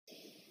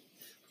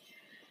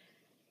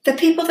The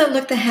people that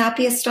look the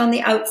happiest on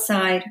the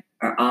outside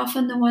are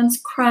often the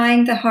ones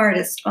crying the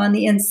hardest on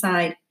the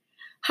inside.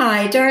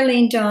 Hi,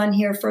 Darlene Dawn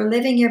here for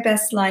Living Your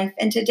Best Life,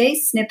 and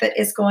today's snippet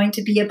is going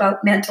to be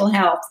about mental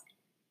health.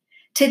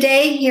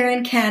 Today here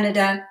in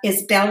Canada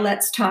is Bell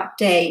Let's Talk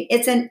Day.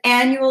 It's an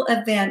annual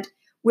event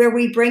where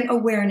we bring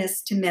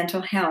awareness to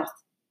mental health.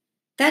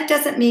 That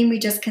doesn't mean we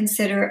just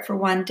consider it for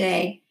one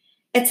day.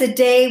 It's a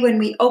day when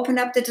we open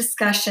up the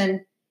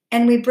discussion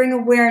and we bring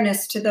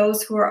awareness to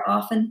those who are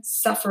often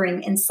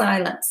suffering in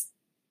silence.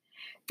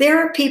 There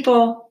are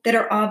people that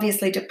are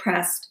obviously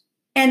depressed,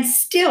 and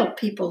still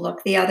people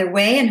look the other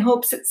way in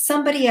hopes that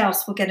somebody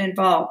else will get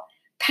involved,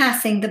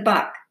 passing the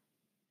buck.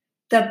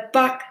 The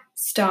buck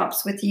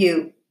stops with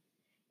you.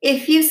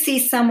 If you see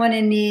someone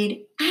in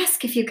need,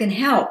 ask if you can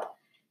help.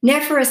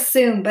 Never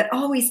assume, but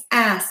always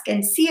ask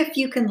and see if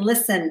you can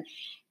listen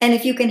and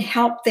if you can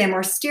help them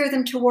or steer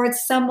them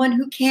towards someone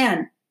who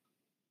can.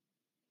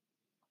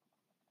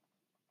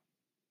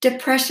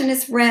 Depression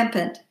is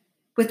rampant.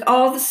 With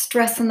all the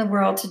stress in the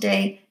world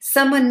today,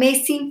 someone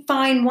may seem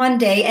fine one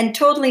day and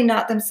totally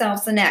not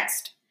themselves the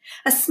next.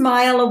 A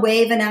smile, a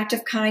wave, an act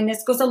of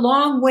kindness goes a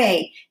long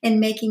way in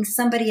making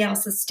somebody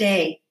else's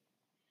day.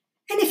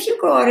 And if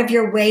you go out of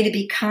your way to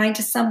be kind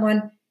to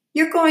someone,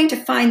 you're going to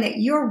find that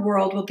your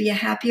world will be a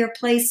happier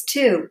place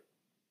too.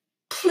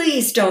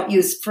 Please don't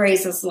use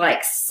phrases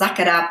like suck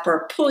it up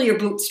or pull your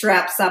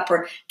bootstraps up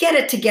or get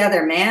it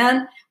together,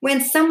 man. When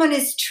someone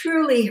is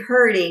truly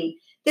hurting,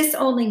 this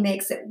only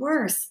makes it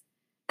worse,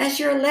 as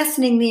you're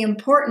lessening the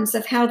importance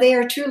of how they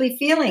are truly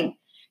feeling.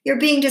 You're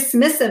being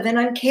dismissive and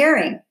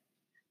uncaring.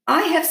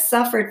 I have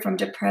suffered from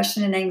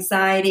depression and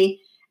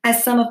anxiety,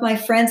 as some of my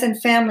friends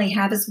and family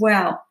have as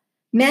well.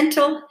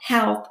 Mental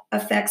health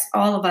affects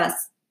all of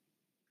us.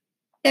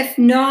 If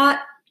not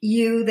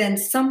you, then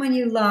someone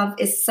you love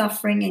is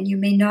suffering and you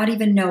may not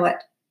even know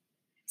it.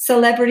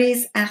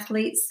 Celebrities,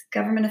 athletes,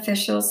 government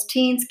officials,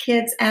 teens,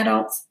 kids,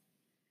 adults.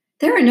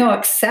 There are no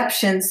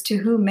exceptions to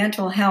who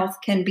mental health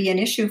can be an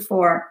issue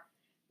for.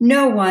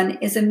 No one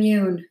is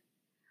immune.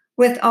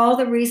 With all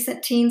the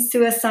recent teen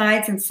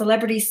suicides and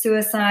celebrity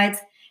suicides,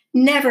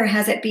 never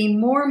has it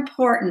been more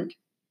important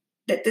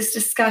that this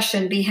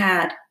discussion be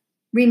had.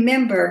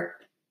 Remember,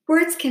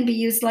 words can be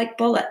used like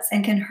bullets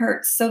and can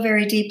hurt so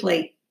very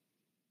deeply.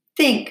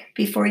 Think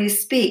before you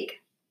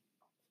speak.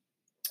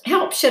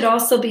 Help should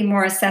also be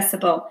more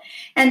accessible,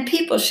 and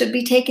people should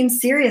be taken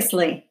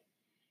seriously.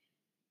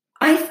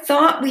 I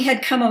thought we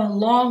had come a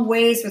long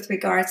ways with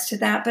regards to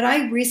that, but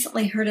I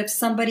recently heard of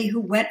somebody who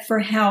went for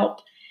help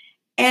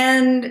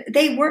and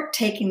they weren't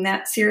taking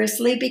that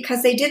seriously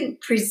because they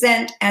didn't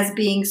present as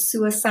being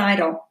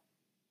suicidal.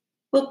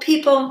 Well,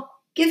 people,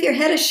 give your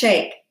head a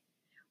shake.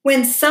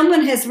 When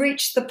someone has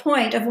reached the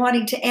point of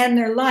wanting to end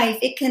their life,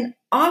 it can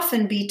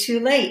often be too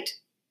late.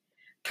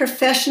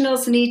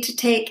 Professionals need to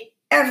take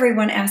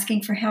everyone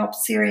asking for help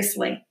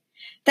seriously.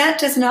 That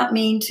does not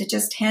mean to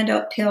just hand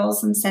out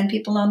pills and send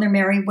people on their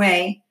merry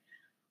way.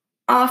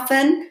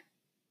 Often,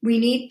 we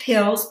need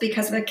pills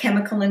because of a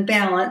chemical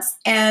imbalance,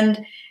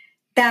 and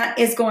that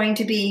is going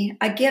to be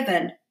a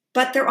given.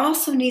 But there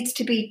also needs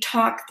to be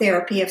talk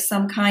therapy of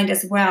some kind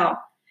as well.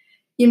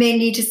 You may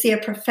need to see a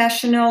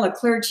professional, a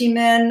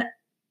clergyman,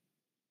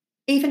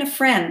 even a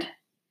friend.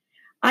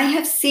 I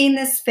have seen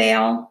this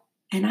fail,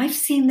 and I've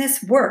seen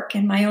this work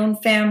in my own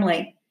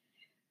family.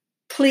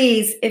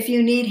 Please, if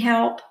you need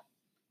help,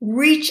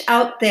 reach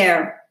out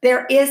there.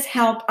 There is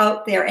help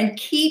out there, and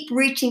keep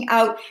reaching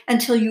out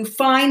until you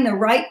find the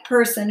right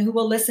person who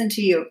will listen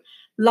to you.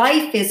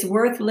 Life is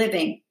worth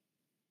living.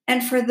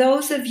 And for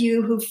those of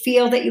you who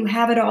feel that you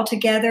have it all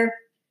together,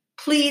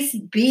 please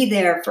be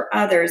there for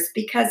others,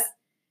 because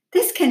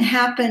this can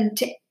happen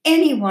to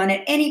anyone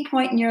at any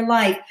point in your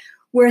life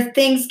where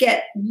things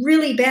get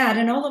really bad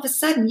and all of a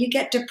sudden you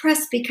get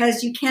depressed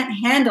because you can't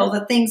handle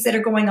the things that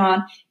are going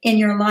on in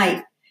your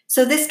life.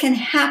 So this can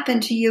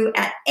happen to you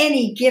at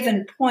any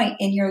given point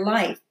in your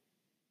life.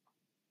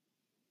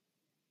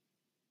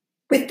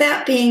 With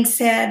that being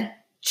said,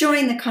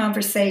 join the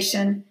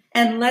conversation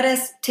and let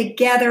us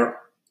together,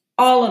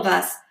 all of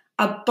us,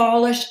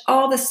 abolish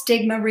all the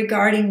stigma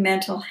regarding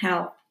mental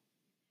health.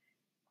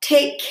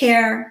 Take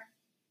care.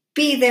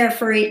 Be there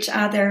for each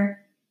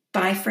other.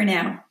 Bye for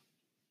now.